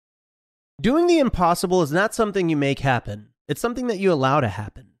Doing the impossible is not something you make happen. It's something that you allow to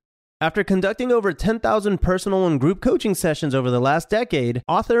happen. After conducting over 10,000 personal and group coaching sessions over the last decade,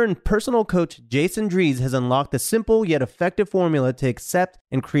 author and personal coach Jason Drees has unlocked a simple yet effective formula to accept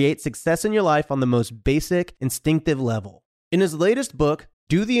and create success in your life on the most basic, instinctive level. In his latest book,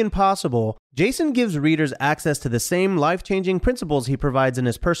 Do the Impossible, Jason gives readers access to the same life-changing principles he provides in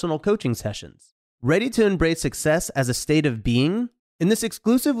his personal coaching sessions. Ready to embrace success as a state of being? In this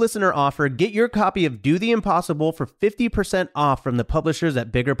exclusive listener offer, get your copy of Do the Impossible for 50% off from the publishers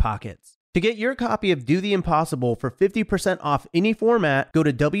at Bigger Pockets. To get your copy of Do the Impossible for 50% off any format, go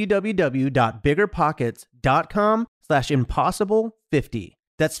to www.biggerpockets.com/impossible50.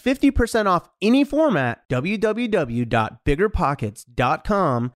 That's 50% off any format,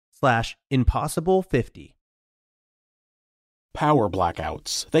 www.biggerpockets.com/impossible50. Power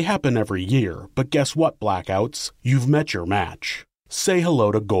blackouts. They happen every year, but guess what, blackouts? You've met your match. Say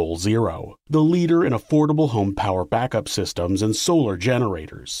hello to Goal Zero, the leader in affordable home power backup systems and solar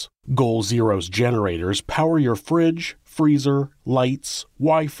generators. Goal Zero's generators power your fridge, freezer, lights,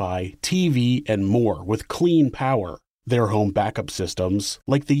 Wi-Fi, TV, and more with clean power. Their home backup systems,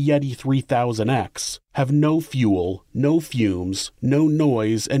 like the Yeti 3000X, have no fuel, no fumes, no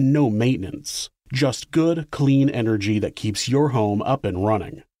noise, and no maintenance. Just good, clean energy that keeps your home up and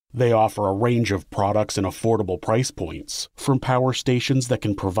running. They offer a range of products and affordable price points, from power stations that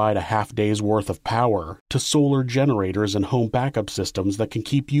can provide a half day's worth of power to solar generators and home backup systems that can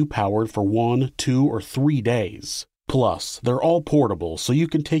keep you powered for 1, 2, or 3 days. Plus, they're all portable so you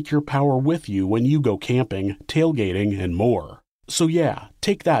can take your power with you when you go camping, tailgating, and more. So yeah,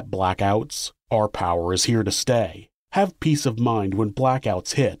 take that, blackouts. Our power is here to stay. Have peace of mind when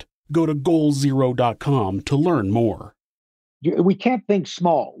blackouts hit. Go to goalzero.com to learn more. We can't think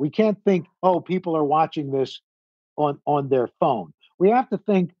small. We can't think, oh, people are watching this on their phone. We have to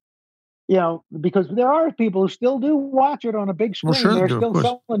think, because there are people who still do watch it on a big screen. Well, sure, they're still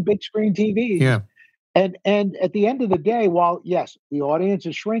selling big screen TVs. Yeah. And at the end of the day, while, yes, the audience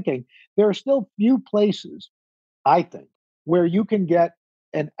is shrinking, there are still few places, I think, where you can get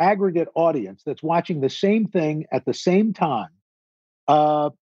an aggregate audience that's watching the same thing at the same time,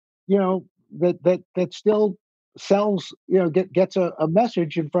 that still sells, gets a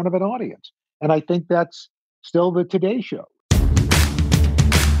message in front of an audience. And I think that's still the Today Show.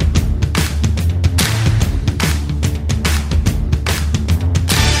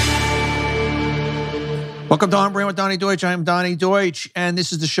 Welcome to On Brand with Donnie Deutsch. I'm Donnie Deutsch, and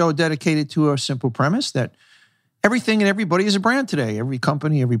this is the show dedicated to a simple premise that everything and everybody is a brand today. Every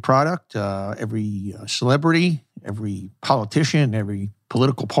company, every product, every celebrity, every politician, every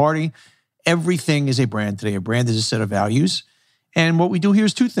political party, everything is a brand today. A brand is a set of values. And what we do here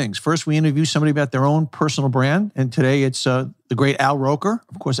is two things. First, we interview somebody about their own personal brand. And today it's the great Al Roker.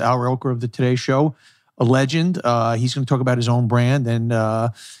 Of course, Al Roker of the Today Show, a legend. He's going to talk about his own brand.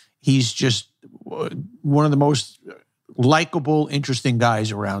 And he's just one of the most likable, interesting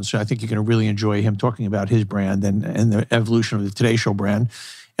guys around. So I think you're going to really enjoy him talking about his brand and the evolution of the Today Show brand.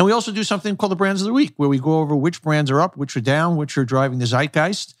 And we also do something called the Brands of the Week, where we go over which brands are up, which are down, which are driving the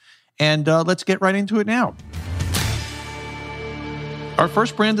zeitgeist. And let's get right into it now. Our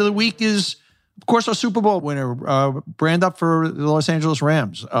first brand of the week is, of course, our Super Bowl winner, brand up for the Los Angeles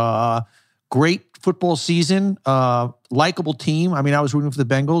Rams. Great football season, likable team. I mean, I was rooting for the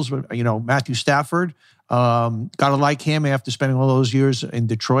Bengals, but, Matthew Stafford, got to like him after spending all those years in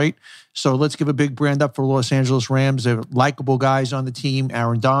Detroit. So let's give a big brand up for Los Angeles Rams. They're likable guys on the team,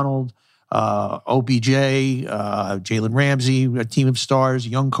 Aaron Donald, OBJ, Jalen Ramsey, a team of stars,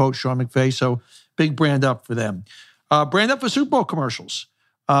 young coach Sean McVay. So big brand up for them. Brand up for Super Bowl commercials.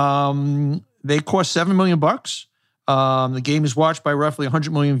 They cost $7 million. The game is watched by roughly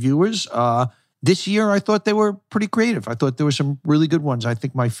 100 million viewers. This year, I thought they were pretty creative. I thought there were some really good ones. I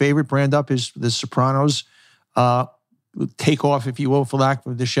think my favorite brand up is The Sopranos. Takeoff, if you will, for lack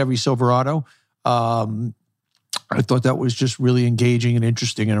of the Chevy Silverado. I thought that was just really engaging and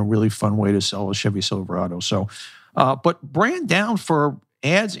interesting and a really fun way to sell a Chevy Silverado. So, but brand down for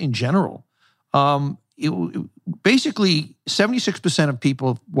ads in general. Basically, 76% of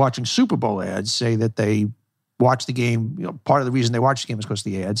people watching Super Bowl ads say that they watch the game. Part of the reason they watch the game is because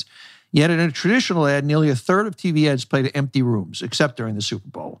of the ads. Yet in a traditional ad, nearly a third of TV ads played to empty rooms, except during the Super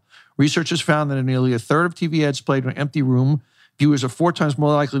Bowl. Researchers found that nearly a third of TV ads played to an empty room. Viewers are 4 times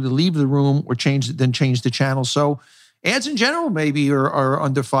more likely to leave the room or change the channel. So ads in general maybe are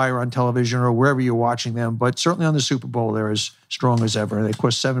under fire on television or wherever you're watching them, but certainly on the Super Bowl, they're as strong as ever. They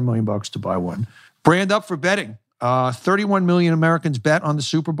cost $7 million to buy one. Brand up for betting. 31 million Americans bet on the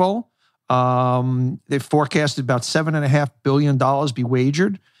Super Bowl. They've forecasted about $7.5 billion be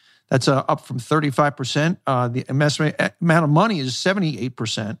wagered. That's up from 35%. The amount of money is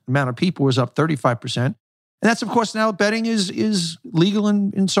 78%. Amount of people is up 35%. And that's, of course, now betting is legal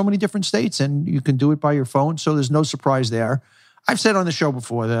in so many different states, and you can do it by your phone. So there's no surprise there. I've said on the show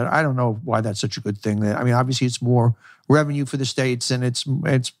before that I don't know why that's such a good thing. I mean, obviously it's more revenue for the states and it's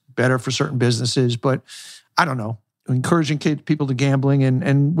better for certain businesses, but I don't know. Encouraging people to gambling,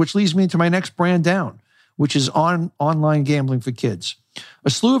 and which leads me to my next brand down, which is online gambling for kids. A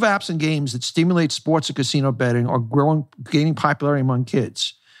slew of apps and games that stimulate sports and casino betting are gaining popularity among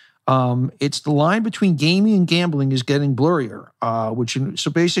kids. It's the line between gaming and gambling is getting blurrier.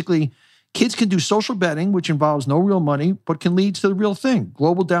 So basically, kids can do social betting, which involves no real money, but can lead to the real thing.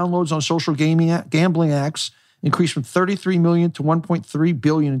 Global downloads on social gambling apps increased from 33 million to 1.3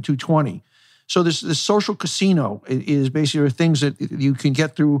 billion in 2020. So this social casino is basically things that you can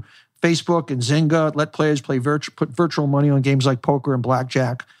get through Facebook and Zynga, let players put virtual money on games like poker and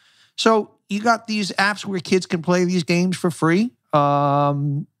blackjack. So you got these apps where kids can play these games for free. I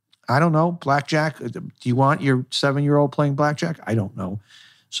don't know, blackjack. Do you want your 7-year-old playing blackjack? I don't know.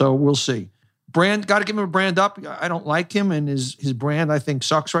 So we'll see. Got to give him a brand up. I don't like him, and his brand I think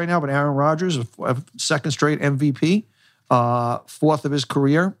sucks right now. But Aaron Rodgers, a second straight MVP. Fourth of his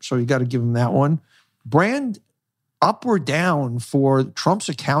career, so you got to give him that one. Brand up or down for Trump's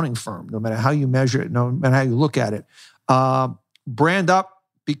accounting firm, no matter how you measure it, no matter how you look at it. Brand up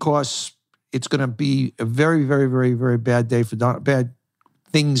because it's going to be a very, very, very, very bad day for bad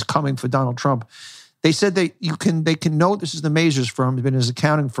things coming for Donald Trump. They said they can know this is the Mazars firm, been his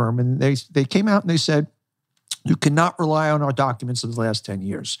accounting firm, and they came out and they said you cannot rely on our documents of the last 10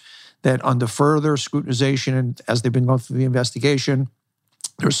 years. That under further scrutinization and as they've been going through the investigation,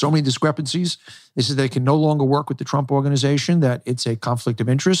 there are so many discrepancies. They said they can no longer work with the Trump organization, that it's a conflict of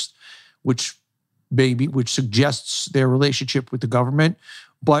interest, which suggests their relationship with the government.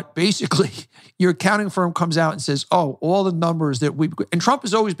 But basically, your accounting firm comes out and says, oh, all the numbers that and Trump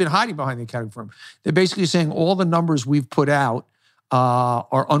has always been hiding behind the accounting firm. They're basically saying all the numbers we've put out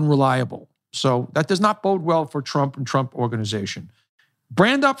are unreliable. So that does not bode well for Trump and Trump organization.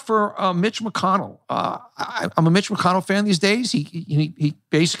 Brand up for Mitch McConnell. I'm a Mitch McConnell fan these days. He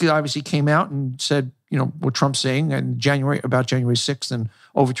basically obviously came out and said, what Trump's saying about January 6th and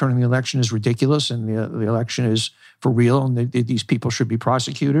overturning the election is ridiculous, and the election is for real, and these people should be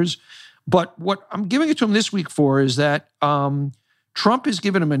prosecutors. But what I'm giving it to him this week for is that Trump has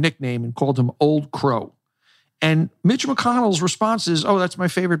given him a nickname and called him Old Crow. And Mitch McConnell's response is, oh, that's my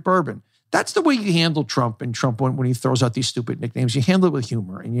favorite bourbon. That's the way you handle Trump. And Trump, when he throws out these stupid nicknames, you handle it with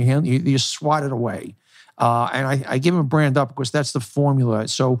humor and you swat it away. And I give him a brand up because that's the formula.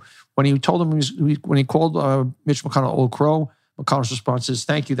 So when he told him, when he called Mitch McConnell Old Crow, McConnell's response is,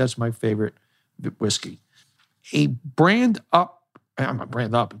 thank you, that's my favorite whiskey. A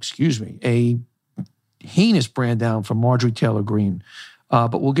heinous brand down from Marjorie Taylor Greene.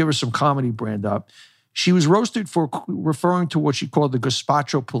 But we'll give her some comedy brand up. She was roasted for referring to what she called the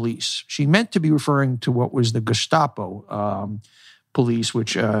Gazpacho police. She meant to be referring to what was the Gestapo police,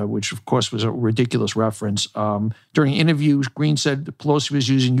 which of course was a ridiculous reference. During interviews, Greene said Pelosi was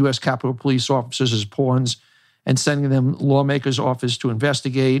using U.S. Capitol Police officers as pawns and sending them lawmakers' office to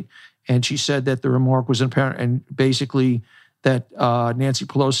investigate. And she said that the remark was apparent, and basically that Nancy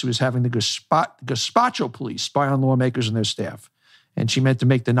Pelosi was having the Gazpacho police spy on lawmakers and their staff. And she meant to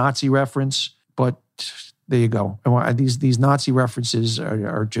make the Nazi reference, but there you go. And these Nazi references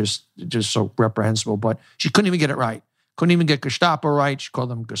are just so reprehensible. But she couldn't even get it right. Couldn't even get Gestapo right. She called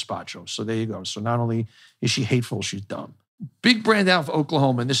them Gazpacho. So there you go. So not only is she hateful, she's dumb. Big brand down for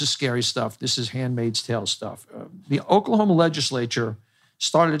Oklahoma, and this is scary stuff. This is Handmaid's Tale stuff. The Oklahoma legislature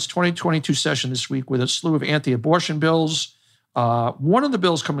started its 2022 session this week with a slew of anti-abortion bills. One of the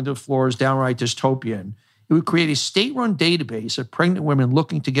bills coming to the floor is downright dystopian. It would create a state-run database of pregnant women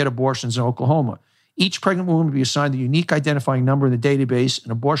looking to get abortions in Oklahoma. Each pregnant woman would be assigned a unique identifying number in the database,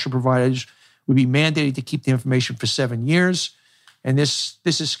 and abortion providers would be mandated to keep the information for 7 years. And this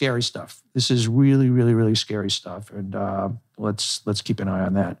is scary stuff. This is really, really, really scary stuff. And let's keep an eye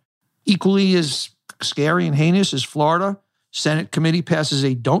on that. Equally as scary and heinous as Florida, Senate committee passes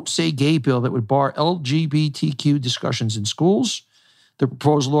a Don't Say Gay bill that would bar LGBTQ discussions in schools. The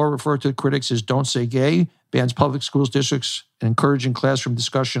proposed law, referred to critics as Don't Say Gay, bans public schools districts and encouraging classroom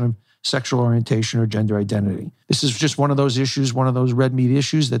discussion of sexual orientation or gender identity. This is just one of those issues, one of those red meat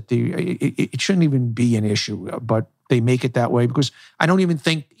issues that it shouldn't even be an issue, but they make it that way because I don't even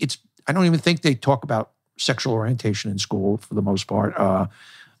think they talk about sexual orientation in school for the most part.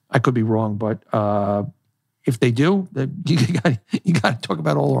 I could be wrong, but if they do, you got to talk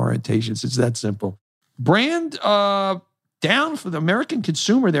about all orientations. It's that simple. Brand down for the American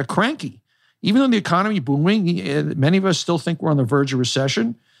consumer. They're cranky. Even though the economy booming, many of us still think we're on the verge of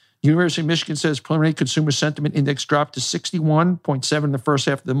recession. University of Michigan says preliminary consumer sentiment index dropped to 61.7 in the first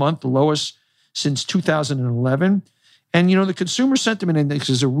half of the month, the lowest since 2011. And, the consumer sentiment index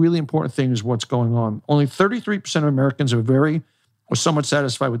is a really important thing is what's going on. Only 33% of Americans are very or somewhat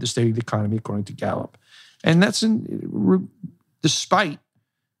satisfied with the state of the economy, according to Gallup. And that's despite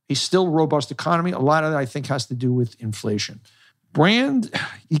a still robust economy. A lot of that, I think, has to do with inflation. Brand,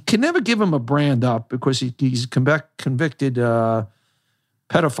 you can never give him a brand up because he's convicted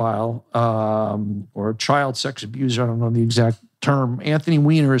pedophile or child sex abuser. I don't know the exact term. Anthony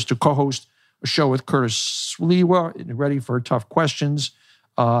Weiner is to co-host a show with Curtis Sliwa, ready for tough questions.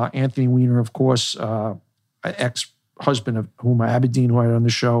 Anthony Weiner, of course, ex-husband of Huma Abedin, who I had on the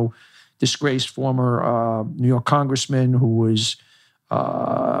show, disgraced former New York congressman who was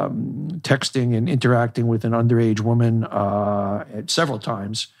texting and interacting with an underage woman several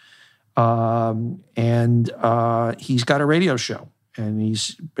times. And he's got a radio show. And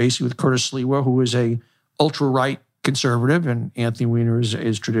he's basically with Curtis Sliwa, who is a ultra-right conservative, and Anthony Weiner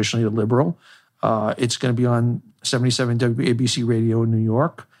is traditionally a liberal. It's going to be on 77 WABC Radio in New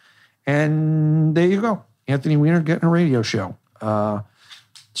York. And there you go. Anthony Weiner getting a radio show.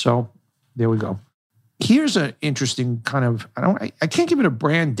 So there we go. Here's an interesting kind of, I can't give it a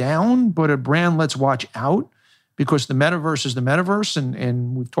brand down, but a brand let's watch out, because the metaverse is the metaverse.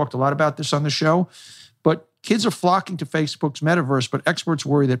 And we've talked a lot about this on the show. But kids are flocking to Facebook's metaverse, but experts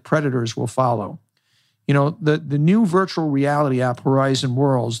worry that predators will follow. The new virtual reality app, Horizon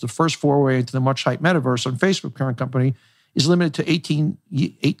Worlds, the first foray into the much-hyped metaverse on Facebook parent company, is limited to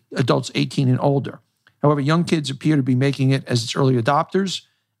adults 18 and older. However, young kids appear to be making it as its early adopters.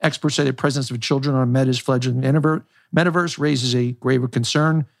 Experts say the presence of children on Meta's fledgling metaverse raises a graver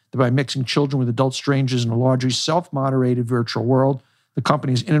concern that by mixing children with adult strangers in a largely self-moderated virtual world, the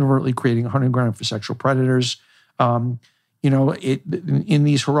company is inadvertently creating a hunting ground for sexual predators. In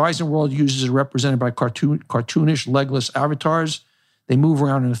these Horizon World, users are represented by cartoonish, legless avatars. They move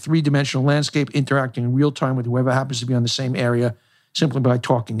around in a three-dimensional landscape, interacting in real time with whoever happens to be on the same area simply by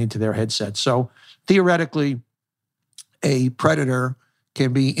talking into their headset. So theoretically, a predator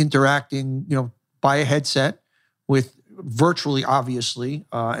can be interacting, by a headset with virtually, obviously,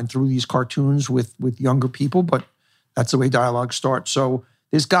 and through these cartoons with younger people, but that's the way dialogue starts. So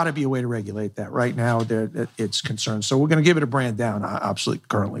there's got to be a way to regulate that. Right now, it's concerned. So we're going to give it a brand down, absolutely,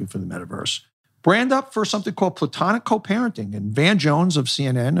 currently for the metaverse. Brand up for something called platonic co-parenting. And Van Jones of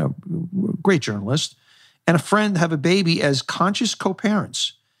CNN, a great journalist, and a friend have a baby as conscious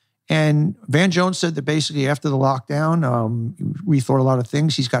co-parents. And Van Jones said that basically after the lockdown, he rethought a lot of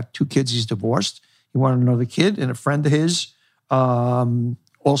things. He's got 2 kids. He's divorced. He wanted another kid, and a friend of his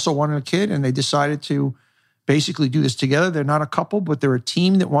also wanted a kid, and they decided to basically do this together. They're not a couple, but they're a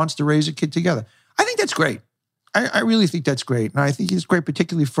team that wants to raise a kid together. I think that's great. I really think that's great. And I think it's great,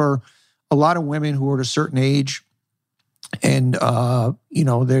 particularly for a lot of women who are at a certain age and,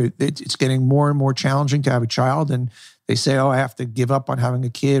 it's getting more and more challenging to have a child. And they say, I have to give up on having a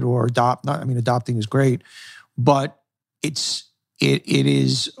kid or adopt. Adopting is great, but it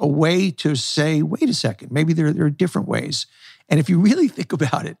is a way to say, wait a second, maybe there are different ways. And if you really think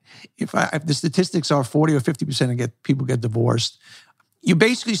about it, if the statistics are 40 or 50% of people get divorced, you're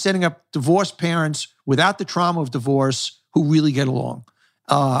basically setting up divorced parents without the trauma of divorce who really get along.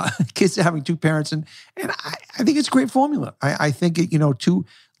 Kids having 2 parents. And I think it's a great formula. I think, 2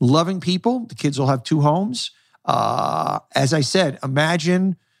 loving people, the kids will have 2 homes. As I said,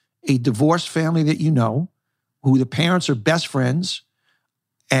 imagine a divorced family that who the parents are best friends,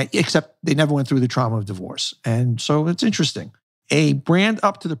 except they never went through the trauma of divorce. And so it's interesting. A brand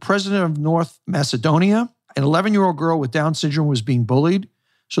up to the president of North Macedonia. An 11-year-old girl with Down syndrome was being bullied.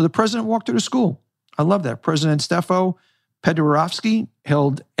 So the president walked her to school. I love that. President Stefo Pedorovsky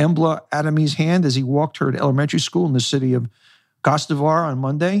held Embla Adami's hand as he walked her to elementary school in the city of Gostivar on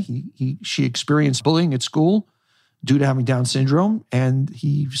Monday. She experienced bullying at school due to having Down syndrome, and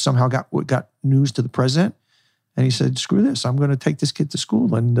he somehow got news to the president. And he said, screw this. I'm going to take this kid to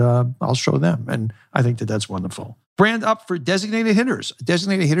school and I'll show them. And I think that's wonderful. Brand up for designated hitters.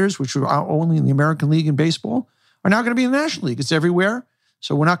 Designated hitters, which were only in the American League in baseball, are now going to be in the National League. It's everywhere.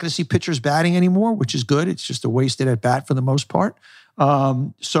 So we're not going to see pitchers batting anymore, which is good. It's just a wasted at bat for the most part.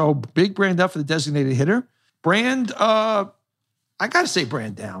 So big brand up for the designated hitter. Brand, I got to say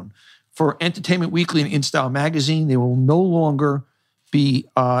brand down for Entertainment Weekly and InStyle Magazine. They will no longer be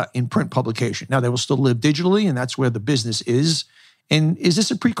in print publication. Now, they will still live digitally, and that's where the business is. And is this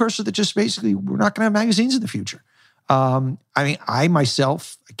a precursor that just basically we're not going to have magazines in the future? I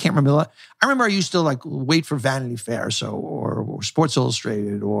myself, I can't remember. I remember I used to like wait for Vanity Fair, or Sports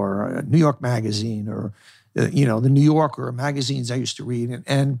Illustrated, or New York Magazine, or the New Yorker magazines I used to read,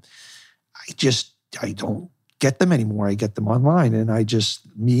 and I don't get them anymore. I get them online, and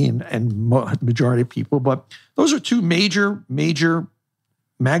me and majority of people. But those are two major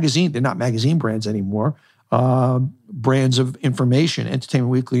magazine. They're not magazine brands anymore. Brands of information,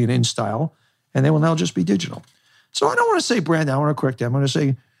 Entertainment Weekly and InStyle, and they will now just be digital. So I don't want to say brand. I want to correct that. I'm going to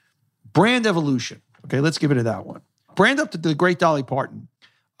say brand evolution. Okay, let's give it to that one. Brand up to the great Dolly Parton.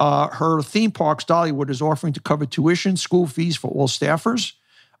 Her theme parks, Dollywood, is offering to cover tuition, school fees for all staffers.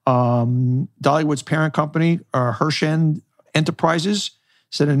 Dollywood's parent company, Hershend Enterprises,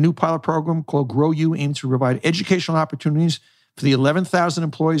 set a new pilot program called Grow You, aimed to provide educational opportunities for the 11,000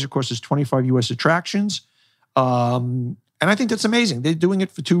 employees across its 25 U.S. attractions. And I think that's amazing. They're doing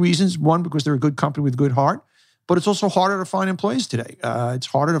it for two reasons. One, because they're a good company with good heart, but it's also harder to find employees today. It's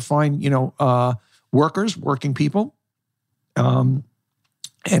harder to find, workers, working people.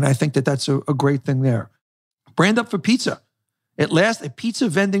 And I think that's a great thing there. Brand up for pizza. At last, a pizza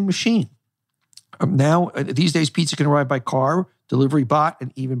vending machine. Now, these days, pizza can arrive by car, delivery bot,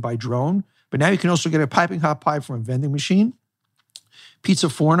 and even by drone. But now you can also get a piping hot pie from a vending machine. Pizza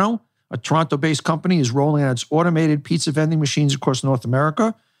Forno, a Toronto-based company, is rolling out its automated pizza vending machines across North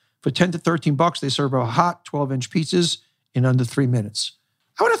America. For $10 to $13, they serve a hot 12-inch pizzas in under 3 minutes.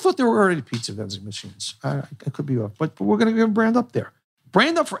 I would have thought there were already pizza vending machines. I could be off, but we're going to give a brand up there.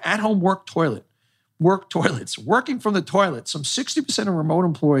 Brand up for at-home work toilets. Working from the toilet. Some 60% of remote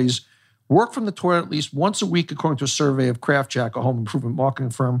employees work from the toilet at least once a week, according to a survey of CraftJack, a home improvement marketing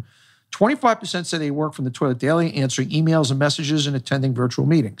firm. 25% say they work from the toilet daily, answering emails and messages and attending virtual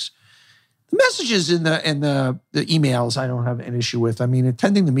meetings. The messages in the emails, I don't have an issue with. I mean,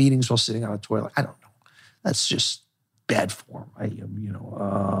 attending the meetings while sitting on a toilet, I don't know. That's just bad form.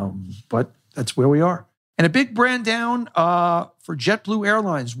 But that's where we are. And a big brand down for JetBlue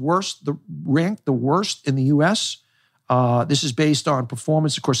Airlines, ranked the worst in the U.S. This is based on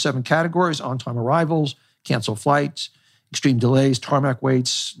performance across 7 categories: on-time arrivals, canceled flights, extreme delays, tarmac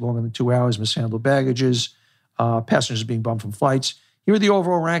waits, longer than 2 hours, mishandled baggages, passengers being bumped from flights. Here are the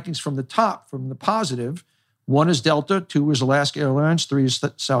overall rankings from the top, from the positive. 1 is Delta, 2 is Alaska Airlines, 3 is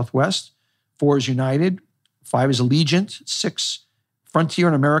Southwest, 4 is United, 5 is Allegiant, 6, Frontier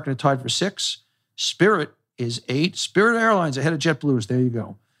and American are tied for 6. Spirit is 8. Spirit Airlines ahead of JetBlue. There you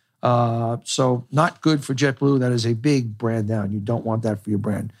go. So not good for JetBlue. That is a big brand down. You don't want that for your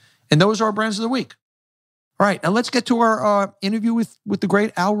brand. And those are our brands of the week. All right, now let's get to our interview with the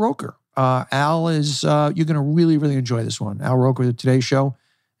great Al Roker. Al is, you're going to really, really enjoy this one. Al Roker, the Today Show,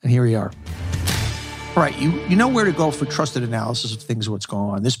 and here we are. All right, you know where to go for trusted analysis of things, what's going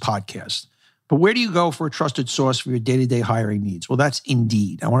on, this podcast. But where do you go for a trusted source for your day-to-day hiring needs? Well, that's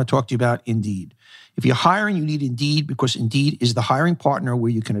Indeed. I want to talk to you about Indeed. If you're hiring, you need Indeed, because Indeed is the hiring partner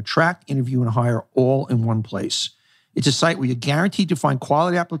where you can attract, interview, and hire all in one place. It's a site where you're guaranteed to find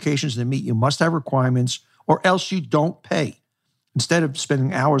quality applications that meet your must-have requirements, or else you don't pay. Instead of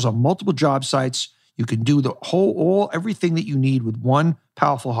spending hours on multiple job sites, you can do everything that you need with one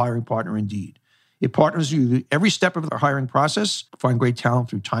powerful hiring partner, Indeed. It partners you every step of the hiring process. Find great talent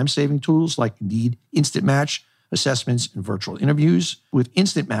through time-saving tools like Indeed Instant Match, assessments, and virtual interviews. With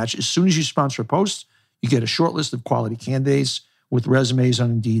Instant Match, as soon as you sponsor a post, you get a short list of quality candidates with resumes on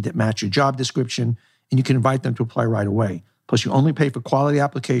Indeed that match your job description, and you can invite them to apply right away. Plus, you only pay for quality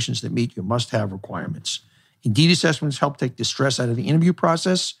applications that meet your must-have requirements. Indeed assessments help take the stress out of the interview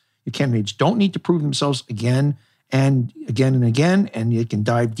process. Your candidates don't need to prove themselves again and again, and you can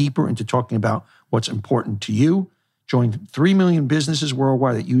dive deeper into talking about what's important to you. Join 3 million businesses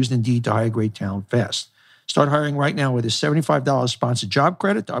worldwide that use Indeed to hire great talent fast. Start hiring right now with a $75 sponsored job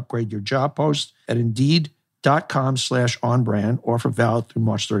credit to upgrade your job post at Indeed.com/onbrand. Offer valid through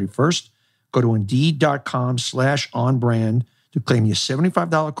March 31st. Go to Indeed.com/onbrand to claim your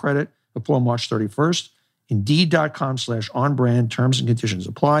 $75 credit before March 31st. Indeed.com/onbrand. Terms and conditions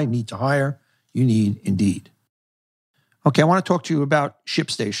apply. Need to hire. You need Indeed. Okay, I want to talk to you about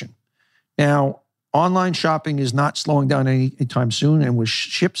ShipStation. Now, online shopping is not slowing down anytime soon, and with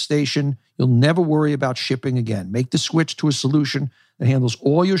ShipStation, you'll never worry about shipping again. Make the switch to a solution that handles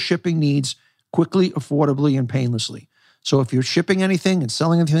all your shipping needs quickly, affordably, and painlessly. So if you're shipping anything and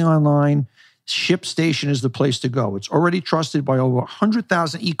selling anything online, ShipStation is the place to go. It's already trusted by over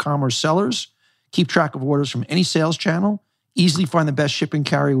 100,000 e-commerce sellers. Keep track of orders from any sales channel. Easily find the best shipping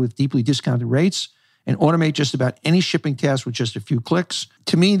carrier with deeply discounted rates. and automate just about any shipping task with just a few clicks.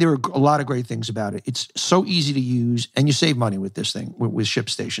 To me, there are a lot of great things about it. It's so easy to use, and you save money with this thing, with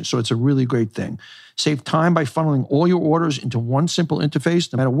ShipStation. So it's a really great thing. Save time by funneling all your orders into one simple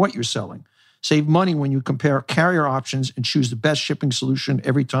interface, no matter what you're selling. Save money when you compare carrier options and choose the best shipping solution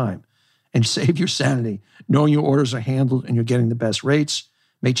every time. And save your sanity, knowing your orders are handled and you're getting the best rates.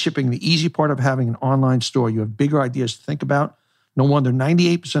 Make shipping the easy part of having an online store. You have bigger ideas to think about. No wonder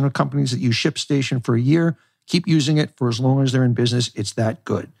 98% of companies that use ShipStation for a year keep using it for as long as they're in business. It's that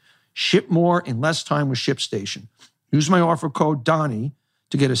good. Ship more in less time with ShipStation. Use my offer code Donnie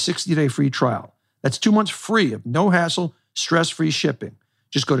to get a 60-day free trial. That's 2 months free of no hassle, stress-free shipping.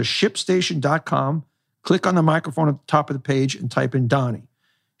 Just go to ShipStation.com, click on the microphone at the top of the page, and type in Donnie.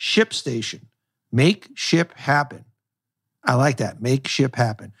 ShipStation. Make ship happen. I like that. Make ship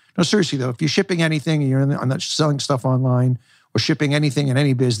happen. No, seriously, though, if you're shipping anything and you're not selling stuff online or shipping anything in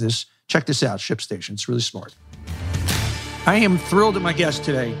any business, check this out, ShipStation. It's really smart. I am thrilled at my guest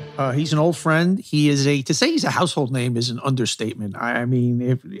today. He's an old friend. He is to say he's a household name is an understatement. I mean,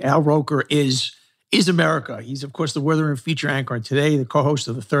 if Al Roker is America. He's, of course, the weather and feature anchor on Today, the co-host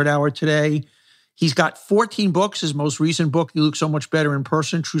of the Third Hour Today. He's got 14 books. His most recent book, You Look So Much Better in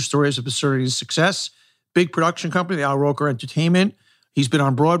Person, True Stories of Absurdity to Success. Big production company, the Al Roker Entertainment. He's been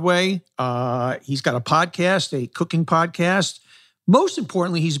on Broadway. He's got a podcast, a cooking podcast. Most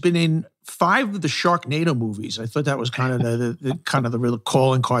importantly, he's been in 5 of the Sharknado movies. I thought that was kind of the real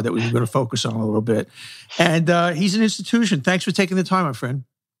calling card that we were going to focus on a little bit. And he's an institution. Thanks for taking the time, my friend.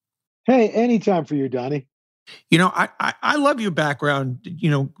 Hey, anytime for you, Donnie. You know, I love your background,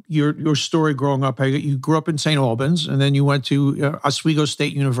 you know, your story growing up. You grew up in St. Albans, and then you went to Oswego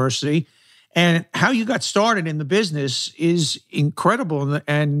State University. And how you got started in the business is incredible.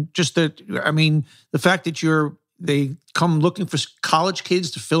 And just the fact that they come looking for college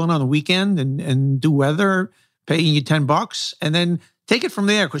kids to fill in on the weekend and do weather, paying you $10, and then take it from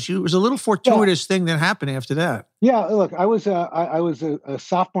there, because it was a little fortuitous thing that happened after that. Yeah, look, I was a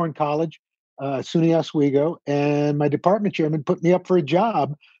sophomore in college, SUNY Oswego, and my department chairman put me up for a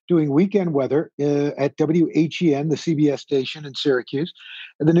job doing weekend weather at WHEN, the CBS station in Syracuse.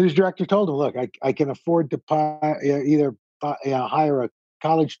 And the news director told him, look, I can afford to hire a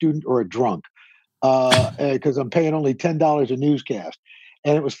college student or a drunk because I'm paying only $10 a newscast.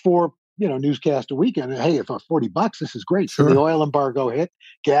 And it was 4 newscast a weekend. And hey, if $40, this is great. Sure. So the oil embargo hit,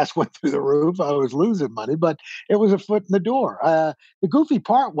 gas went through the roof. I was losing money, but it was a foot in the door. The goofy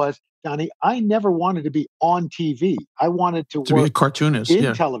part was, Donnie, I never wanted to be on TV. I wanted to be a cartoonist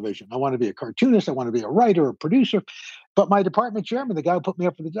in television. I wanted to be a cartoonist. I wanted to be a writer, a producer. But my department chairman, the guy who put me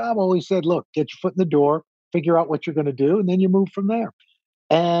up for the job, always said, look, get your foot in the door, figure out what you're going to do, and then you move from there.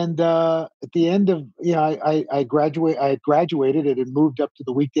 And at the end of, I graduated and had moved up to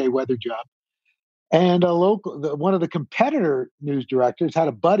the weekday weather job. And one of the competitor news directors had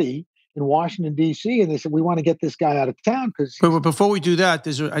a buddy in Washington, D.C., and they said, we want to get this guy out of town because. But before we do that,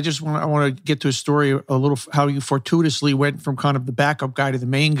 I want to get to a story a little, how you fortuitously went from kind of the backup guy to the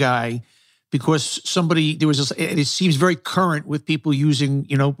main guy, because it seems very current with people using,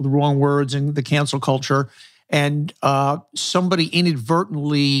 the wrong words and the cancel culture. And somebody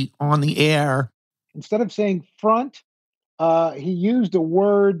inadvertently on the air, instead of saying front, he used a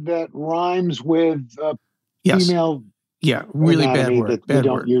word that rhymes with female. Yeah, really bad word. That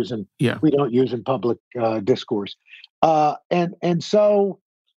we don't use in public discourse. And so,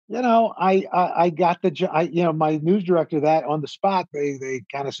 I got the job. My news director, that on the spot, they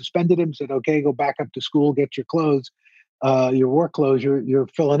kind of suspended him, said, "Okay, go back up to school, get your clothes, your work clothes. You're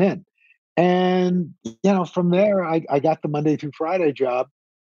filling in." And from there, I got the Monday through Friday job,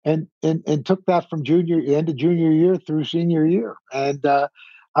 and took that from end of junior year through senior year. And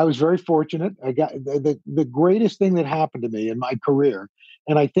I was very fortunate. I got the greatest thing that happened to me in my career,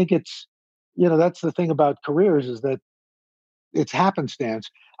 and I think it's that's the thing about careers, is that it's happenstance.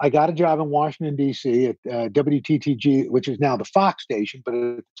 I got a job in Washington, D.C. at WTTG, which is now the Fox station, but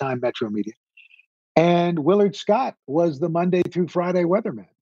at the time Metro Media. And Willard Scott was the Monday through Friday weatherman,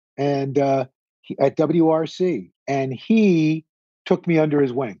 and at WRC, and he took me under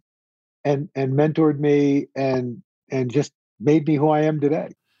his wing and mentored me and just made me who I am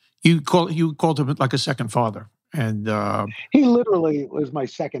today. You called him like a second father, and he literally was my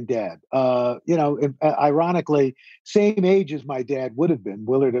second dad. Ironically, same age as my dad would have been.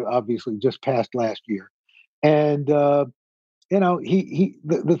 Willard obviously just passed last year, and the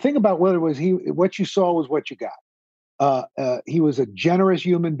thing about Willard was what you saw was what you got. He was a generous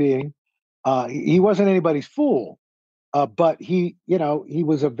human being. He wasn't anybody's fool, but he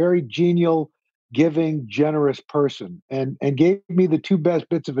was a very genial, giving, generous person, and gave me the 2 best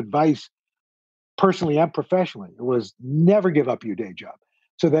bits of advice personally and professionally, was never give up your day job.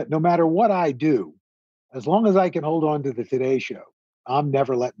 So that no matter what I do, as long as I can hold on to the Today Show, I'm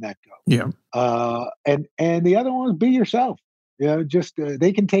never letting that go. Yeah. And the other one is be yourself. Just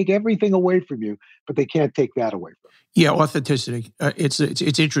they can take everything away from you, but they can't take that away from you. Yeah, authenticity. It's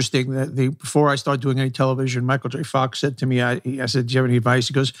interesting that before I started doing any television, Michael J. Fox said to me, I said, "Do you have any advice?"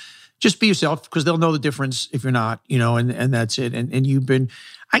 He goes, "Just be yourself, because they'll know the difference if you're not, and that's it." And you've been,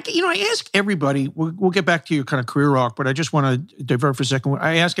 I ask everybody. We'll get back to your kind of career arc, but I just want to divert for a second.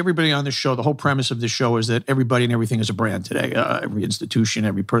 I ask everybody on this show. The whole premise of this show is that everybody and everything is a brand today. Every institution,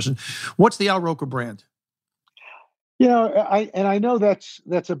 every person. What's the Al Roker brand? I know that's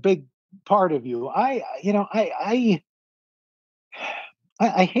a big part of you. I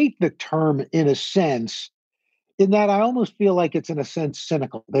hate the term in a sense, in that I almost feel like it's in a sense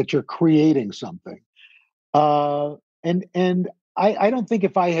cynical that you're creating something. And I don't think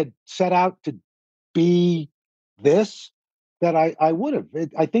if I had set out to be this, that I would have.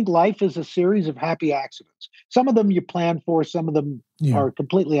 I think life is a series of happy accidents. Some of them you plan for, some of them are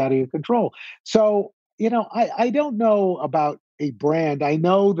completely out of your control. So, I don't know about a brand. I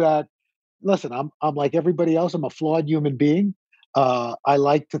know that, listen, I'm like everybody else. I'm a flawed human being. I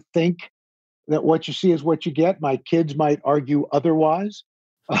like to think that what you see is what you get. My kids might argue otherwise,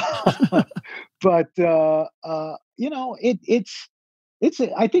 but I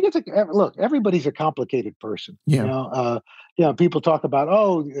think look. Everybody's a complicated person. Yeah. People talk about,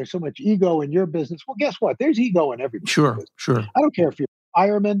 oh, there's so much ego in your business. Well, guess what? There's ego in everybody's business. Sure. I don't care if you're a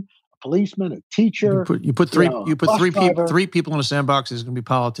fireman, policeman, a teacher. You put three people in a sandbox. There's going to be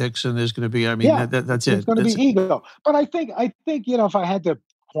politics, and there's going to be. That's it. There's going to be ego. But I think if I had to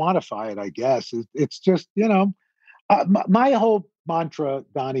quantify it, I guess it's just my whole mantra,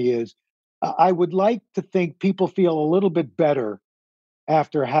 Donnie, is I would like to think people feel a little bit better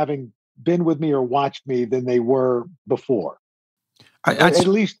after having been with me or watched me than they were before. At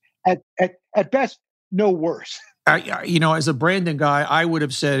least at best, no worse. As a branding guy, I would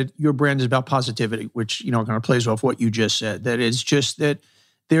have said your brand is about positivity, which, kind of plays off what you just said. That it's just that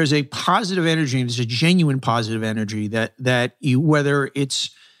there's a positive energy, and it's a genuine positive energy that you, whether it's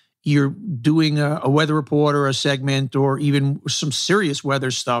you're doing a weather report or a segment or even some serious weather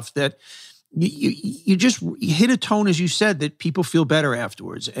stuff, that you just hit a tone, as you said, that people feel better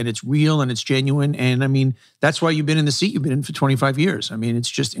afterwards, and it's real and it's genuine. And that's why you've been in the seat you've been in for 25 years. It's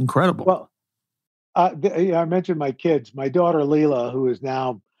just incredible. Well, I mentioned my kids. My daughter, Leela, who is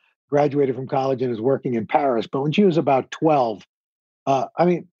now graduated from college and is working in Paris, but when she was about 12,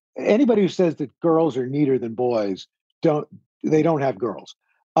 anybody who says that girls are neater than boys, don't have girls.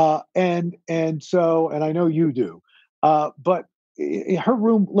 And I know you do. But her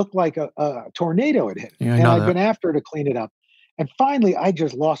room looked like a tornado had hit. Yeah, and I'd been after her to clean it up. And finally, I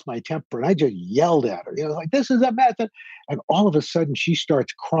just lost my temper and I just yelled at her, like, this is a mess. And all of a sudden she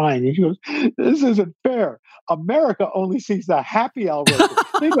starts crying and she goes, this isn't fair. America only sees the happy Al Roker.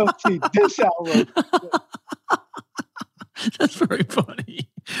 They don't see this Al Roker. That's very funny.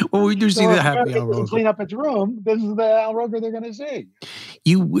 Well, we do see the happy Al Roker. Clean up its room. This is the Al Roker they're going to see.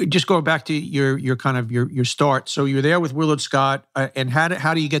 You just go back to your kind of your start. So you're there with Willard Scott, and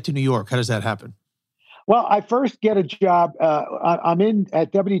how do you get to New York? How does that happen? Well, I first get a job. I'm in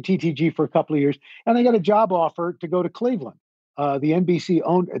at WTTG for a couple of years, and I got a job offer to go to Cleveland. The NBC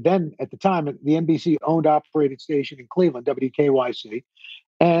owned, then at the time, the NBC owned operated station in Cleveland, WKYC,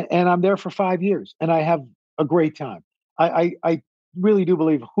 and I'm there for 5 years, and I have a great time. I really do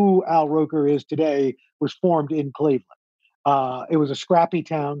believe who Al Roker is today was formed in Cleveland. It was a scrappy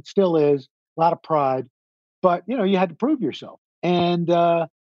town, still is, a lot of pride, but you had to prove yourself. And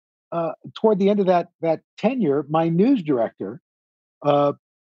toward the end of that tenure, my news director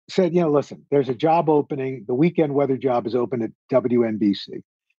said, listen, there's a job opening. The weekend weather job is open at WNBC.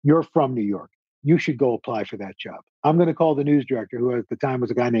 You're from New York. You should go apply for that job. I'm going to call the news director, who at the time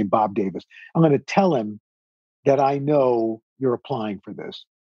was a guy named Bob Davis. I'm going to tell him that I know you're applying for this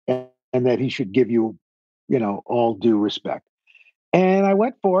and that he should give you, all due respect. And I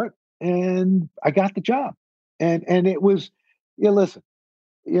went for it and I got the job. And it was, listen,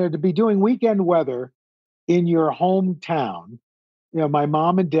 to be doing weekend weather in your hometown. My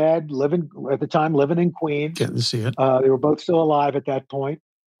mom and dad living in Queens. Getting to see it. They were both still alive at that point.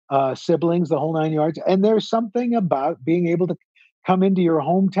 Siblings, the whole 9 yards. And there's something about being able to come into your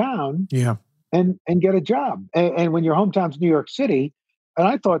hometown. Yeah. And get a job. And when your hometown's New York City, and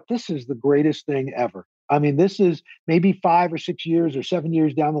I thought this is the greatest thing ever. This is maybe 5 or 6 years or 7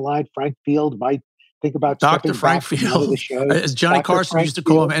 years down the line. Frank Field might think about Dr. Frank Field, as Johnny Dr. Carson Frank used to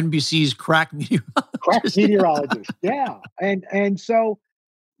call him, NBC's crack meteorologist. Crack meteorologist, yeah. And so,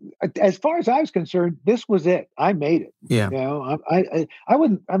 as far as I was concerned, this was it. I made it. Yeah. You know, I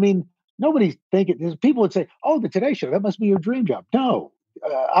wouldn't. I mean, nobody's thinking. People would say, "Oh, the Today Show. That must be your dream job." No,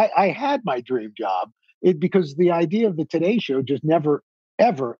 I had my dream job because the idea of the Today Show just never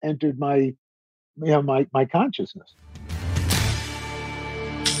ever entered my consciousness.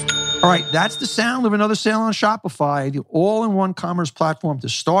 All right, that's the sound of another sale on Shopify, the all-in-one commerce platform to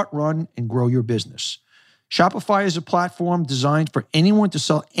start, run, and grow your business. Shopify is a platform designed for anyone to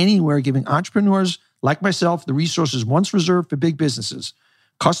sell anywhere, giving entrepreneurs like myself the resources once reserved for big businesses.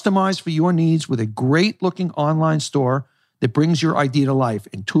 Customized for your needs with a great-looking online store that brings your idea to life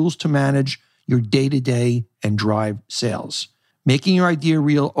and tools to manage your day-to-day and drive sales. Making your idea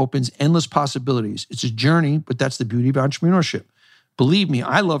real opens endless possibilities. It's a journey, but that's the beauty of entrepreneurship. Believe me,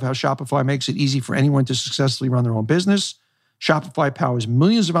 I love how Shopify makes it easy for anyone to successfully run their own business. Shopify powers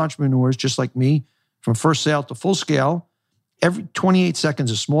millions of entrepreneurs just like me, from first sale to full scale. Every 28 seconds,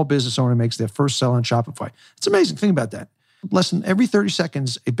 a small business owner makes their first sale on Shopify. It's amazing. Think about that. Less than every 30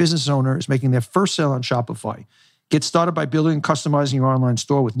 seconds, a business owner is making their first sale on Shopify. Get started by building and customizing your online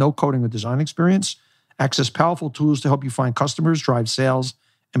store with no coding or design experience. Access powerful tools to help you find customers, drive sales,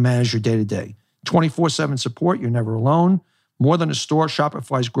 and manage your day-to-day. 24/7 support. You're never alone. More than a store,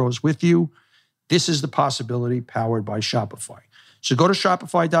 Shopify grows with you. This is the possibility powered by Shopify. So go to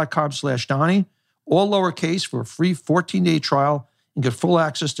shopify.com/Donnie, all lowercase, for a free 14-day trial and get full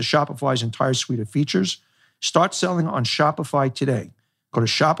access to Shopify's entire suite of features. Start selling on Shopify today. Go to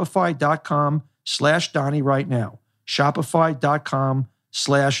shopify.com/Donnie right now.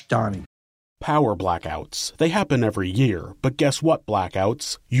 Shopify.com/Donnie. Power blackouts. They happen every year, but guess what,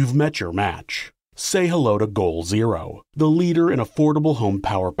 blackouts? You've met your match. Say hello to Goal Zero, the leader in affordable home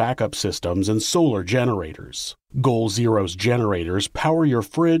power backup systems and solar generators. Goal Zero's generators power your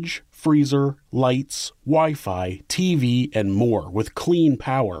fridge, freezer, lights, Wi-Fi, TV, and more with clean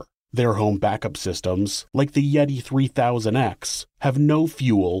power. Their home backup systems, like the Yeti 3000X, have no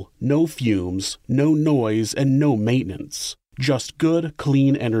fuel, no fumes, no noise, and no maintenance. Just good,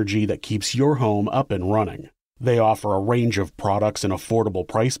 clean energy that keeps your home up and running. They offer a range of products and affordable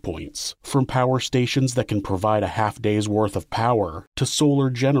price points, from power stations that can provide a half day's worth of power to solar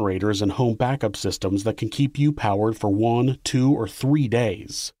generators and home backup systems that can keep you powered for 1, 2, or 3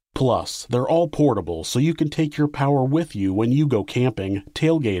 days. Plus, they're all portable, so you can take your power with you when you go camping,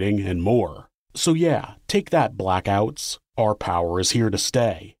 tailgating, and more. So yeah, take that, blackouts. Our power is here to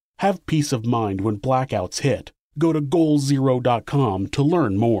stay. Have peace of mind when blackouts hit. Go to goalzero.com to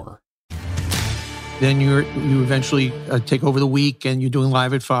learn more. Then you eventually take over the week, and you're doing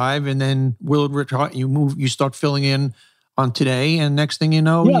Live at 5, and then you start filling in on Today, and next thing you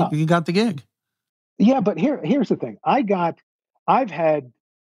know, you got the gig. Yeah, but here's the thing. I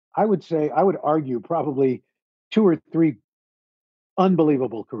would argue probably 2 or 3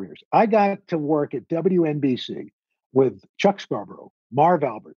 unbelievable careers. I got to work at WNBC with Chuck Scarborough, Marv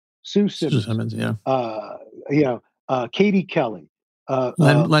Albert, Sue Simmons, Katie Kelly,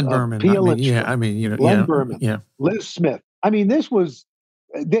 Len Berman. Pia Len Berman, Liz Smith. I mean, this was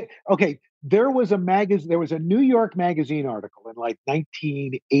okay. There was a New York Magazine article in like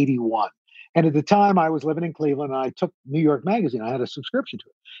 1981. And at the time I was living in Cleveland, and I took New York Magazine. I had a subscription to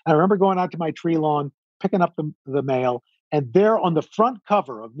it. And I remember going out to my tree lawn, picking up the mail, and there on the front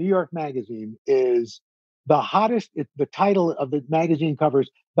cover of New York Magazine is the title of the magazine covers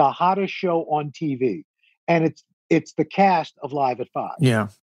the hottest show on TV. And it's the cast of Live at 5. Yeah.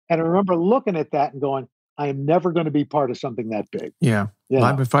 And I remember looking at that and going, I am never going to be part of something that big. Yeah.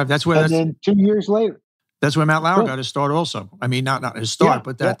 Live at 5. Then 2 years later. That's where Matt Lauer got his start also. I mean, not his start,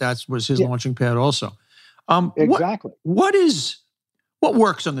 but that was his launching pad also. Exactly. What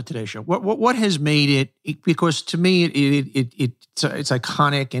works on the Today Show? What has made it, because to me, it's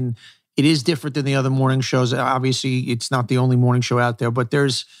iconic, and it is different than the other morning shows. Obviously, it's not the only morning show out there, but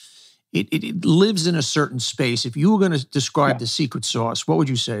it lives in a certain space. If you were going to describe the secret sauce, what would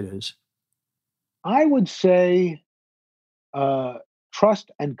you say it is? I would say trust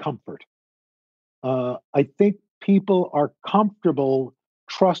and comfort. I think people are comfortable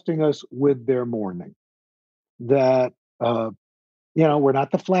trusting us with their morning. That we're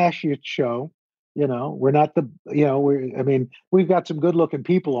not the flashiest show. We're not we've got some good-looking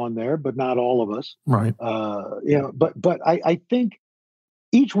people on there, but not all of us. Right. But I think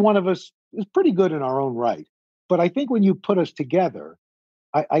each one of us is pretty good in our own right. But I think when you put us together,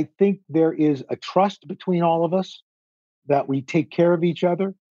 I think there is a trust between all of us, that we take care of each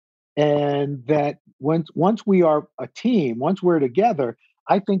other, and that once we are a team, once we're together,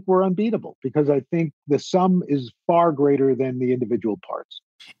 I think we're unbeatable, because I think the sum is far greater than the individual parts.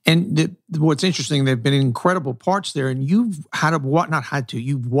 And what's interesting, there've been incredible parts there, and you've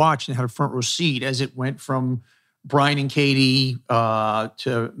you've watched and had a front row seat as it went from Brian and Katie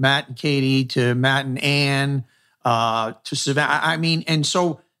to Matt and Katie to Matt and Ann to Savannah. I mean, and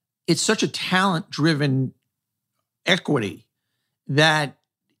so it's such a talent-driven equity that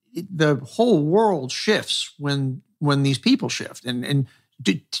the whole world shifts when these people shift. And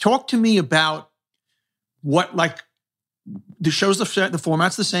talk to me about what, like, the show's the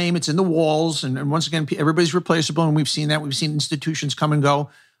format's the same. It's in the walls, and once again, everybody's replaceable, and we've seen that. We've seen institutions come and go.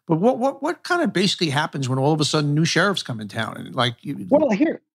 But what kind of basically happens when all of a sudden new sheriffs come in town? And like, well,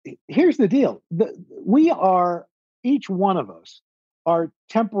 here's the deal: we are, each one of us are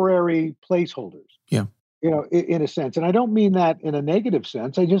temporary placeholders. Yeah. In a sense, and I don't mean that in a negative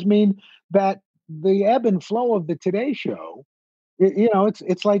sense. I just mean that the ebb and flow of the Today Show.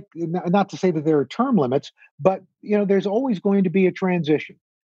 It's like, not to say that there are term limits, but there's always going to be a transition.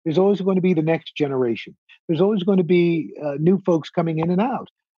 There's always going to be the next generation. There's always going to be new folks coming in and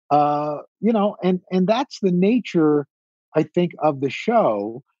out. And that's the nature, I think, of the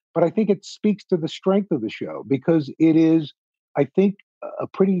show. But I think it speaks to the strength of the show, because it is, I think, a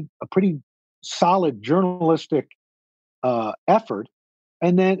pretty solid journalistic effort.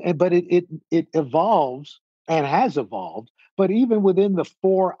 But it evolves and has evolved. But even within the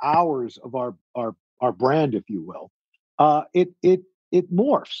 4 hours of our brand, if you will, it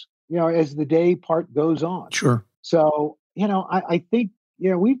morphs, as the day part goes on. Sure. So, I think,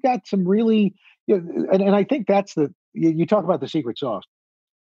 we've got some really, and I think that's you talk about the secret sauce.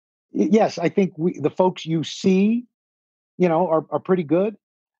 Yes, I think the folks you see, are pretty good,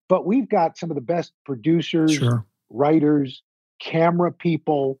 but we've got some of the best producers, Sure, writers, camera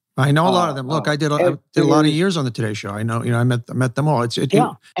people. I know a lot of them. Look, I did a lot of years on the Today Show. I know, I met them all.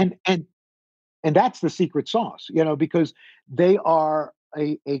 And that's the secret sauce, because they are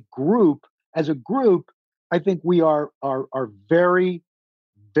a group. As a group, I think we are very,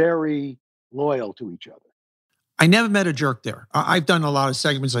 very loyal to each other. I never met a jerk there. I've done a lot of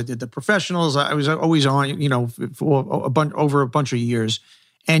segments. I did the professionals. I was always on, for over a bunch of years,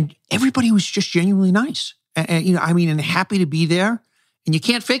 and everybody was just genuinely nice. And happy to be there. And you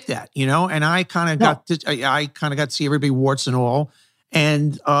can't fake that, And I kind of got to see everybody, warts and all.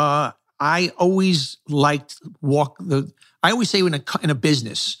 And I always liked I always say in a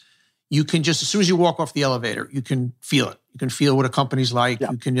business, you can just, as soon as you walk off the elevator, you can feel it. You can feel what a company's like.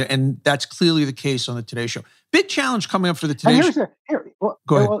 Yeah. And that's clearly the case on the Today Show. Big challenge coming up for the Today Show.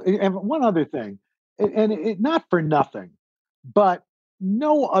 Go ahead. And one other thing, and not for nothing, but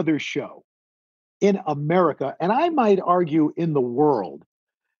no other show in America, and I might argue in the world,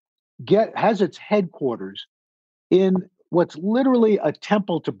 has its headquarters in what's literally a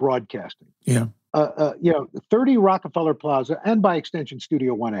temple to broadcasting. Yeah. 30 Rockefeller Plaza, and by extension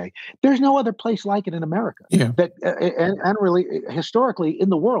Studio 1A. There's no other place like it in America. Yeah. That and really historically in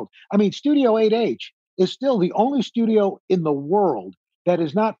the world. I mean, Studio 8H is still the only studio in the world that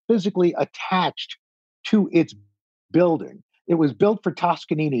is not physically attached to its building. It was built for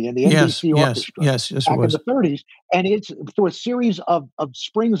Toscanini and the NBC Orchestra back in the 30s, and it's through a series of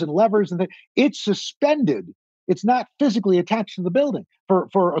springs and levers, and it's suspended. It's not physically attached to the building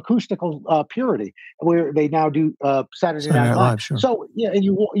for acoustical purity, where they now do Saturday Night Live. Sure. So and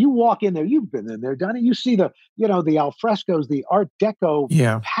you walk in there. You've been in there, Donnie. You see the al frescoes, the Art Deco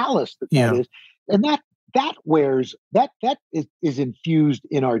palace that is, and that is infused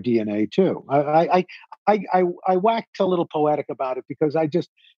in our DNA too. I wax a little poetic about it, because I just,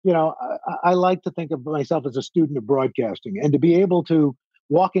 I like to think of myself as a student of broadcasting, and to be able to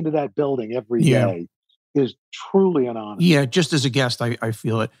walk into that building every day is truly an honor. Yeah, just as a guest, I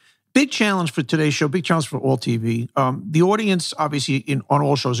feel it. Big challenge for Today's Show, big challenge for all TV. The audience, obviously, on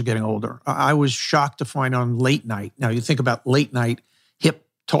all shows are getting older. I was shocked to find on late night. Now, you think about late night hip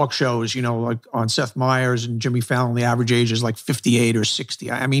talk shows, like on Seth Meyers and Jimmy Fallon, the average age is like 58 or 60.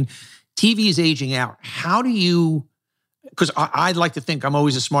 I mean, TV is aging out. How do you, because I'd like to think I'm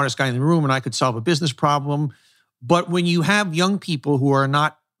always the smartest guy in the room and I could solve a business problem. But when you have young people who are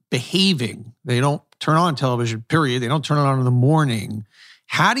not behaving, they don't turn on television, period. They don't turn it on in the morning.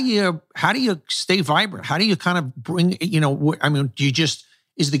 How do you stay vibrant? How do you kind of bring, do you just,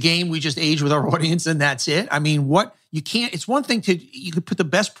 is the game we just age with our audience and that's it? I mean, it's one thing you could put the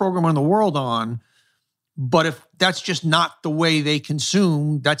best program in the world on, but if that's just not the way they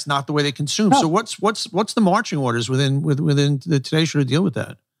consume, that's not the way they consume. No. So what's the marching orders within the Today Show to deal with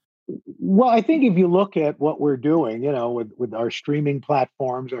that? Well, I think if you look at what we're doing, with our streaming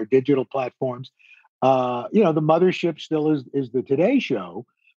platforms, our digital platforms, the mothership still is the Today Show,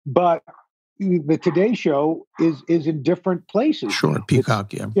 but the Today Show is in different places. Sure, now.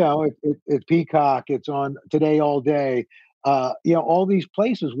 Peacock, yeah. It's Peacock. It's on Today All Day. All these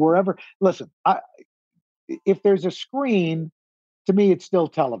places, wherever. Listen, if there's a screen, to me, it's still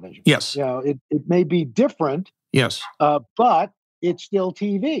television. Yes. It may be different, Yes. but it's still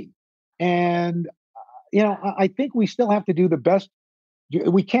TV. And I think we still have to do the best.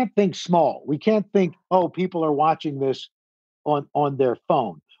 We can't think small. We can't think, oh, people are watching this on their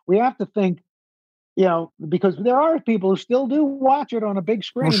phone. We have to think, because there are people who still do watch it on a big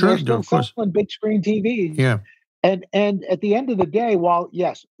screen. Well, sure, They're they do, still of course. selling big screen TVs. Yeah. And at the end of the day, while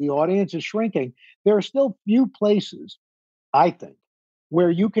yes, the audience is shrinking, there are still few places, I think,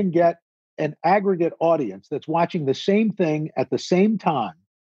 where you can get an aggregate audience that's watching the same thing at the same time.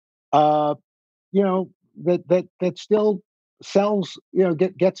 That still sells,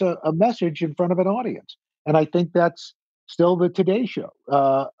 gets a message in front of an audience. And I think that's still the Today Show.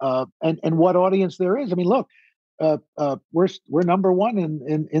 And what audience there is. I mean, look, we're number one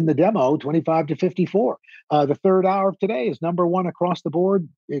in the demo, 25 to 54. The third hour of Today is number one across the board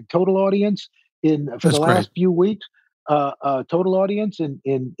in total audience for the last few weeks. Total audience in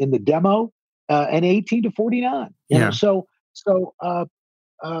the demo and 18 to 49. So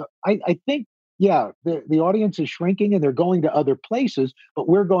I think, the audience is shrinking and they're going to other places, but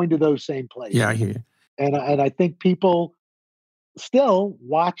we're going to those same places. Yeah, I hear you. And I think people still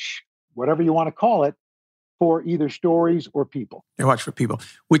watch whatever you want to call it for either stories or people. They watch for people,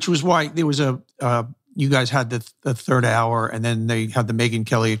 which was why there was you guys had the third hour, and then they had the Megyn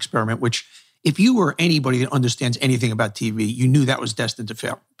Kelly experiment, which if you were anybody that understands anything about TV, you knew that was destined to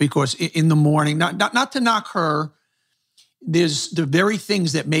fail. Because in the morning, not to knock her, there's the very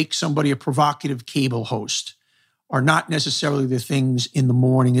things that make somebody a provocative cable host are not necessarily the things in the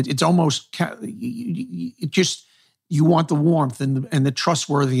morning. It's almost, you want the warmth and the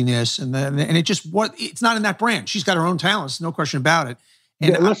trustworthiness and it's not in that brand. She's got her own talents, no question about it.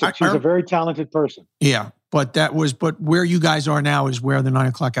 And listen, she's a very talented person. Yeah, but where you guys are now is where the 9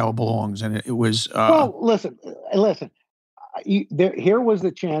 o'clock hour belongs, and it was. Well, listen. Here was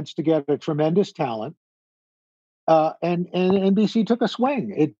the chance to get a tremendous talent, and NBC took a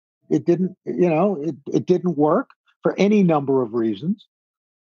swing. It didn't, it didn't work for any number of reasons.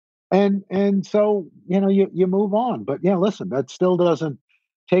 And so, you move on. But listen, that still doesn't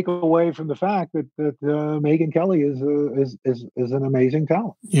take away from the fact that Megyn Kelly is an amazing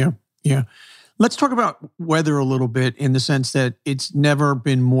talent. Yeah. Yeah. Let's talk about weather a little bit in the sense that it's never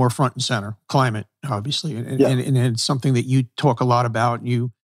been more front and center. Climate, obviously. And it's something that you talk a lot about.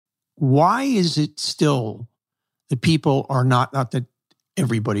 Why is it still that people are not that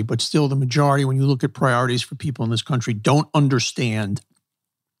everybody, but still the majority, when you look at priorities for people in this country, don't understand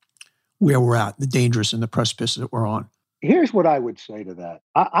where we're at, the dangerous and the precipice that we're on? Here's what I would say to that.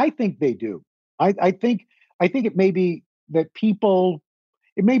 I think they do. I think it may be that people,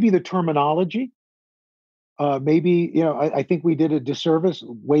 it may be the terminology. Maybe, I think we did a disservice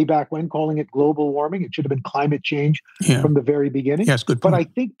way back when calling it global warming. It should have been climate change from the very beginning. Yes, good point. But I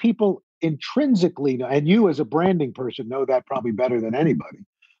think people intrinsically know, and you as a branding person know that probably better than anybody.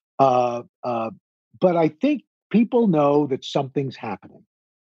 But I think people know that something's happening.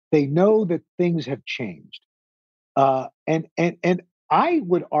 They know that things have changed. And I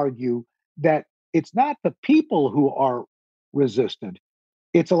would argue that it's not the people who are resistant,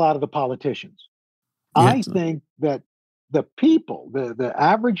 it's a lot of the politicians. Yeah, I think that the people, the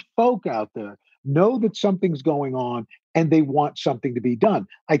average folk out there, know that something's going on and they want something to be done.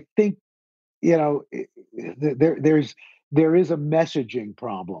 I think, there is a messaging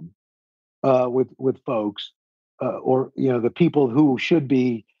problem with folks, or the people who should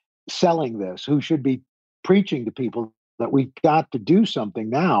be selling this, who should be preaching to people that we've got to do something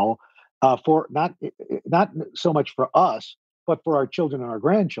now, for not so much for us, but for our children and our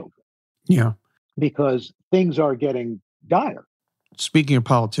grandchildren. Yeah, because things are getting dire. Speaking of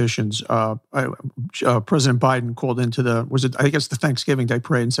politicians, President Biden called into the Thanksgiving Day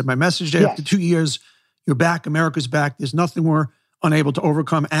parade and said, "My message after 2 years, you're back. America's back. There's nothing we're unable to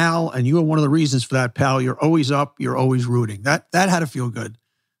overcome, Al, and you are one of the reasons for that, pal. You're always up. You're always rooting." That had to feel good.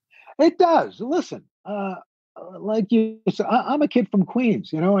 It does. Listen, like you said, I'm a kid from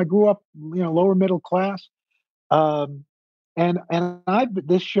Queens. I grew up, lower middle class, and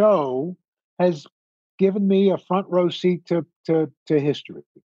this show has given me a front row seat to history.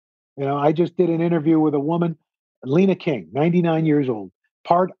 I just did an interview with a woman, Lena King, 99 years old,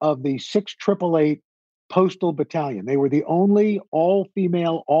 part of the 688 Postal Battalion. They were the only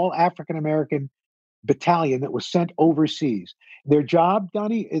all-female, all-African-American battalion that was sent overseas. Their job,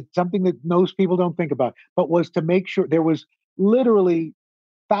 Donnie, it's something that most people don't think about, but was to make sure there was literally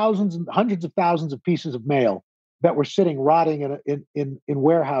thousands and hundreds of thousands of pieces of mail that were sitting rotting in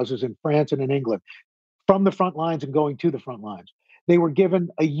warehouses in France and in England from the front lines and going to the front lines. They were given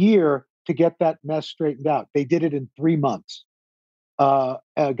a year to get that mess straightened out. They did it in 3 months.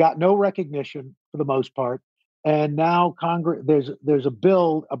 Got no recognition for the most part, and now Congress there's a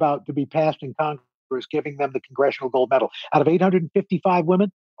bill about to be passed in Congress giving them the Congressional Gold Medal. Out of 855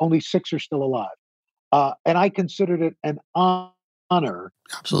 women, only 6 are still alive, and I considered it an honor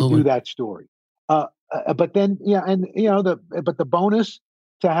to do that story. But then, yeah, and the bonus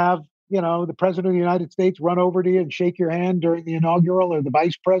to have the president of the United States run over to you and shake your hand during the inaugural, or the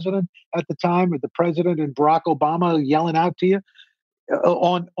vice president at the time, or the president and Barack Obama yelling out to you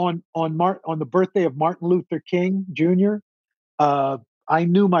on the birthday of Martin Luther King Jr. I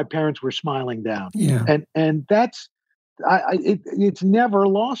knew my parents were smiling down. Yeah, and that's it's never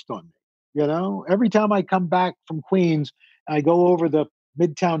lost on me. Every time I come back from Queens, I go over the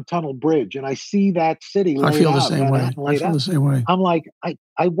Midtown Tunnel Bridge and I see that city laid out. I feel the same way. I feel the same way. I'm like,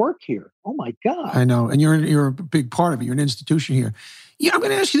 I work here. Oh my God. I know. And you're a big part of it. You're an institution here. Yeah, I'm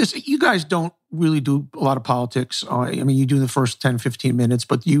going to ask you this. You guys don't really do a lot of politics. I mean, you do the first 10, 15 minutes,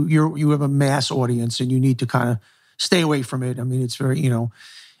 but you have a mass audience and you need to kind of stay away from it. I mean, it's very,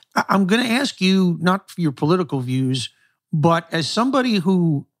 I'm going to ask you, not for your political views, but as somebody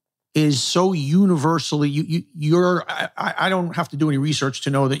who is so universally, I don't have to do any research to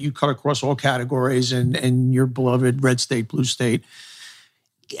know that you cut across all categories and your beloved red state, blue state.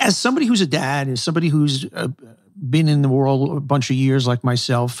 As somebody who's a dad, as somebody who's been in the world a bunch of years like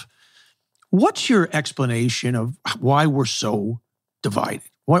myself, what's your explanation of why we're so divided?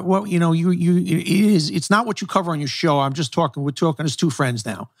 It's not what you cover on your show. We're talking as two friends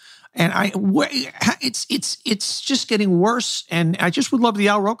now. And it's just getting worse. And I just would love the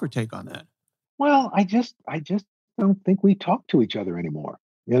Al Roker take on that. Well, I just don't think we talk to each other anymore.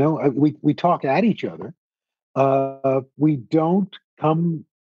 We talk at each other. We don't come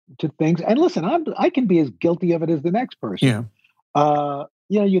to things. And listen, I can be as guilty of it as the next person. Yeah.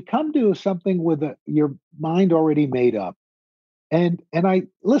 You come to something with your mind already made up. And I'm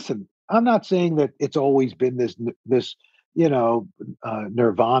not saying that it's always been this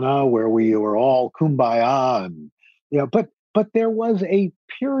nirvana where we were all kumbaya and but there was a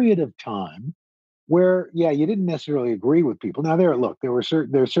period of time where you didn't necessarily agree with people. Now there are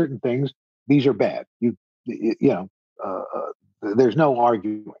certain things, these are bad. There's no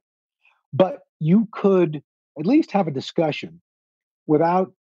arguing, but you could at least have a discussion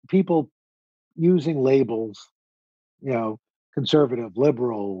without people using labels, conservative,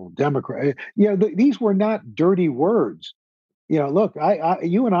 liberal, Democrat. These were not dirty words. Look,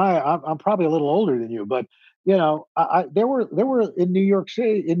 you and I'm probably a little older than you, but there were in New York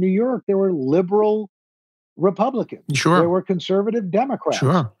City, there were liberal Republicans. Sure. There were conservative Democrats.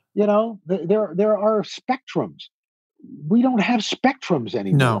 Sure. There are spectrums. We don't have spectrums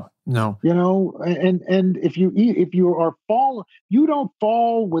anymore. No. And if you don't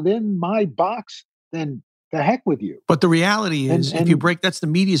fall within my box, then the heck with you. But the reality is, if you break, that's the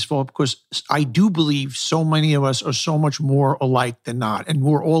media's fault, because I do believe so many of us are so much more alike than not. And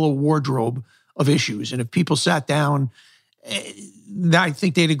we're all a wardrobe of issues. And if people sat down, I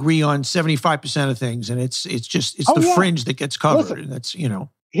think they'd agree on 75% of things. And it's the fringe that gets covered. Listen, and that's,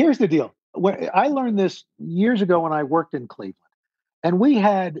 Here's the deal. I learned this years ago when I worked in Cleveland. And we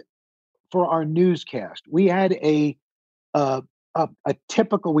had, for our newscast, we had a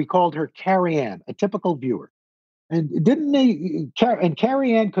typical, we called her Carrie Ann, a typical viewer. And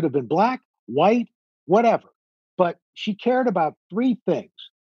Carrie Ann could have been black, white, whatever. But she cared about 3 things.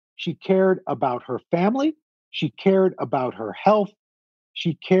 She cared about her family. She cared about her health.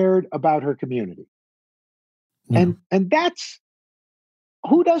 She cared about her community. Yeah. And that's,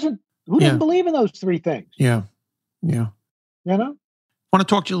 who doesn't believe in those 3 things? Yeah. I want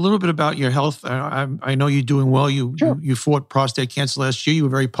to talk to you a little bit about your health. I know you're doing well. Sure. You fought prostate cancer last year. You were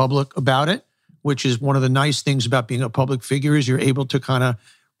very public about it, which is one of the nice things about being a public figure, is you're able to kind of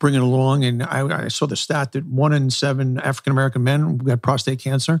bring it along. And I saw the stat that 1 in 7 African-American men got prostate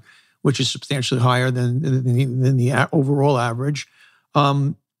cancer, which is substantially higher than the overall average.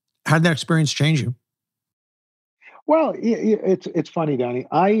 How did that experience change you? Well, it's funny, Donnie.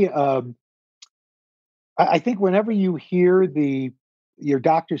 I think whenever you hear your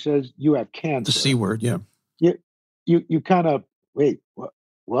doctor says you have cancer, the C word, yeah. You kind of, wait,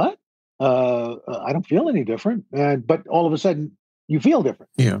 what? I don't feel any different, but all of a sudden you feel different.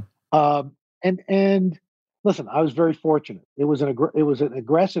 Yeah. And listen, I was very fortunate. It was an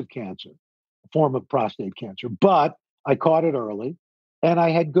aggressive cancer, a form of prostate cancer, but I caught it early, and I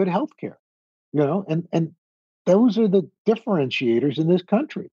had good health care. And those are the differentiators in this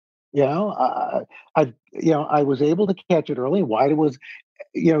country. I was able to catch it early. Why it was,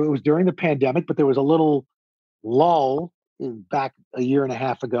 it was during the pandemic, but there was a little lull back a year and a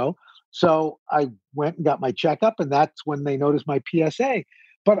half ago. So I went and got my checkup, and that's when they noticed my PSA.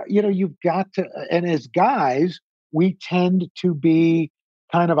 But you've got to, and as guys, we tend to be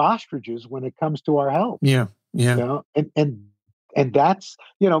kind of ostriches when it comes to our health. Yeah. And that's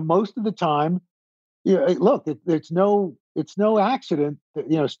most of the time. Look, it's no accident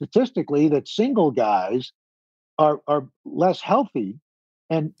that statistically that single guys are less healthy.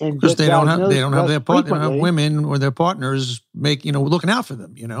 And because they don't have their partner, they don't have women or their partners looking out for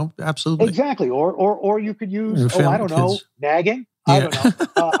them. Absolutely, exactly. Or you could use I don't know, nagging. Yeah. I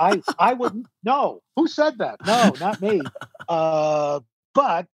don't know. I wouldn't. No, who said that? No, not me.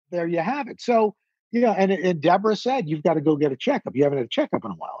 But there you have it. So and Deborah said you've got to go get a checkup. You haven't had a checkup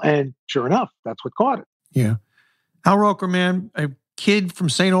in a while, and sure enough, that's what caught it. Yeah, Al Roker, man, a kid from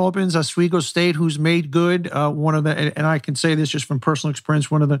St. Albans, Oswego State, who's made good. One of the, and I can say this just from personal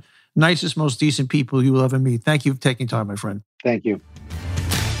experience, one of the nicest, most decent people you will ever meet. Thank you for taking time, my friend. Thank you.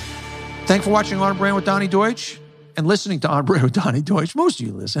 Thanks for watching On Brand with Donnie Deutsch and listening to On Brand with Donnie Deutsch. Most of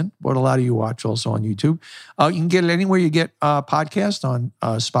you listen, but a lot of you watch also on YouTube. You can get it anywhere you get podcasts, on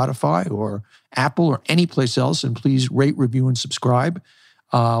Spotify or Apple or any place else. And please rate, review, and subscribe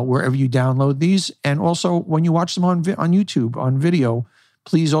wherever you download these. And also, when you watch them on YouTube, on video,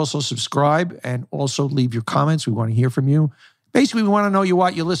 please also subscribe and also leave your comments. We want to hear from you. Basically, we want to know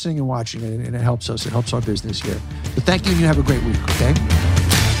you're listening and watching it, and it helps us. It helps our business here. But thank you, and you have a great week, okay?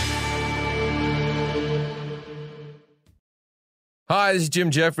 Hi, this is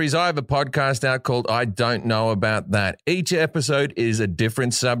Jim Jeffries. I have a podcast out called I Don't Know About That. Each episode is a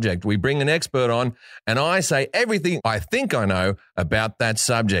different subject. We bring an expert on, and I say everything I think I know about that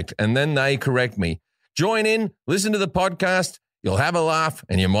subject, and then they correct me. Join in, listen to the podcast. You'll have a laugh,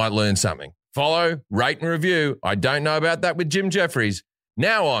 and you might learn something. Follow, rate, and review I Don't Know About That with Jim Jeffries.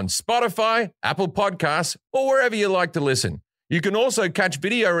 Now on Spotify, Apple Podcasts, or wherever you like to listen. You can also catch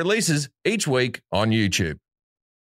video releases each week on YouTube.